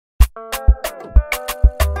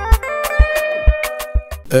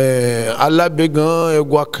Allah began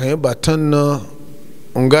egwa kan batan na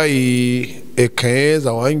ngai eken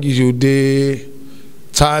za wangi jude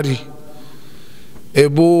tsari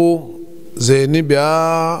ebo zeni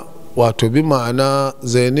biya wato bi ma'ana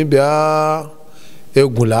zeni biya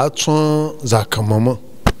egulatun zakamama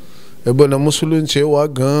ebo na musulunci wa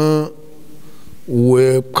gan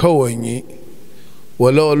we kawanyi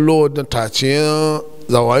wala wallo da taciyan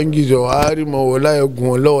zawangi jawari ma wala ya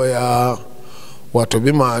gunlo ya wato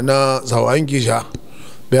bi ma'ana zawangi ja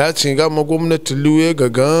biya cinga ma gwamnati luwe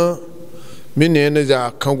gaga mine na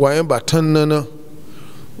ja kan gwayen batan nana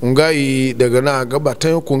ngai daga na ga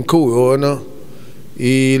batan kun kawai na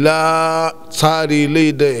ila tsari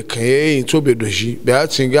lai da kayayin tobe da shi biya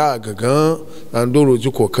cinga gaga an doro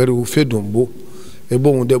ji kokari ufe dumbo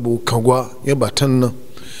ebo mu da bu kagwa ya batan nan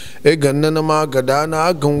e ganna na ma gada na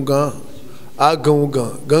agunga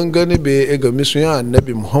gangane be e ga misu ya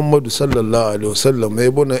annabi Muhammadu sallallahu alaihi wasallam e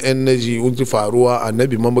bona ennaji unti faruwa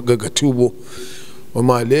annabi mamaga ga tubo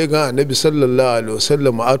ma lega annabi sallallahu alaihi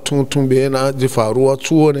wasallam atuntun be yana ji faruwa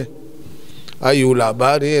tuwo ne ayu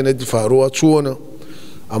labari yana ji faruwa tuwo ne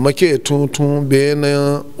amma ke tuntun be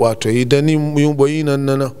na wato idani yumboyi nan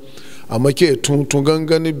nan amma ke tuntun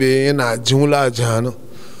gangane be yana jumla jahannam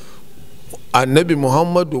annabi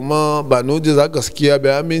Muhammadu ma ba noji za gaskiya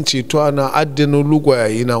bai aminci to ana addinin lugwa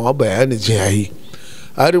yayi na wa bayani je yayi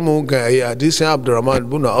arimu ga yayi hadisin Abdulrahman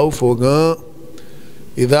ibn Awwuf ga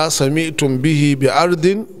idza sami'tum bihi bi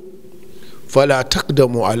ardin fala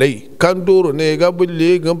taqdamu alai kan doro ne ga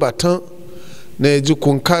bulle ga batan ne ji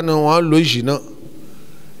kun kana wa loji na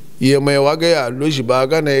ye mai waga ya loji ba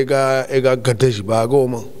ga ne ga gadaji ba ga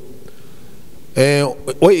mu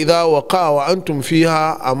wa idha waqa wa antum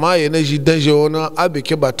fiha amma yanaji daje wana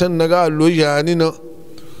abike batan naga lojani na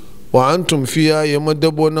wa antum fiha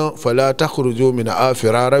yamadabona fala takhruju min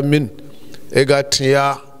afiraran min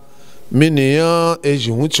egatiya min ya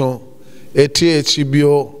ejihucho etie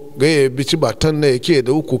chibio ga yebici batan na yake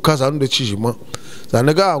da uku kasa da cijima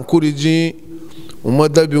zanaga ankuriji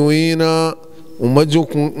umadabi wina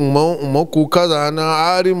umaku kaza na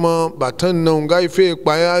arima batan na ngai fe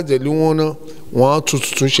kpaya jaliwona wa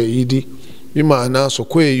tutun shahidi bi ma'ana so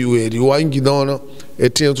ko yuweri wangi dona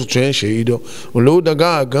etin tutun shahido lo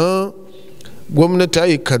daga ga gwamnati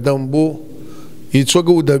ai kadambo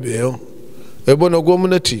itsoga da beyo e bona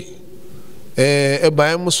gwamnati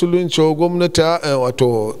bayan musulunci gwamnati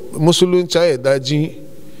wato musulunci ya daji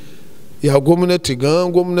ya gwamnati ga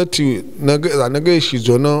gwamnati na ga shi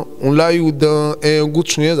zona unlayu da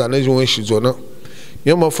gutsun ya zane jiwon shi zona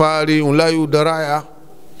ya mafari unlayu da raya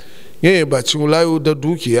ya baci unlayu da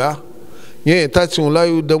dukiya ya taci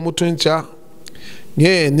unlayu da mutunca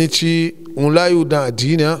ya nici unlayu da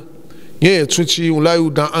adina ya tuci unlayu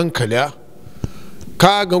da ankaliya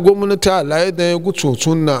ka ga gwamnati alaye da ya gutsun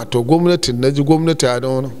sunna to gwamnati na ji gwamnati a da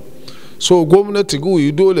wani so gwamnati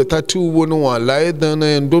guyi dole ta tubo ni walaye da na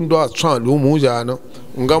yan dondo a tsan lumu jana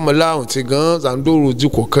nga malawun ti gan zandoro ji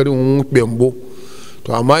kokarin bembo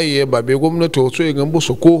to amma yi babe gwamnati wato ya gambo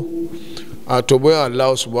soko a to boy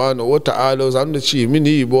Allah subhanahu wata'ala zan da ci mini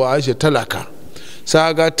yibo a shi talaka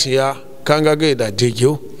saga tiya kan ga da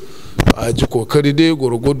degyo a ji kokari dai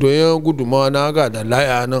gurgudu ya guduma na ga da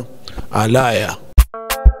laya nan a laya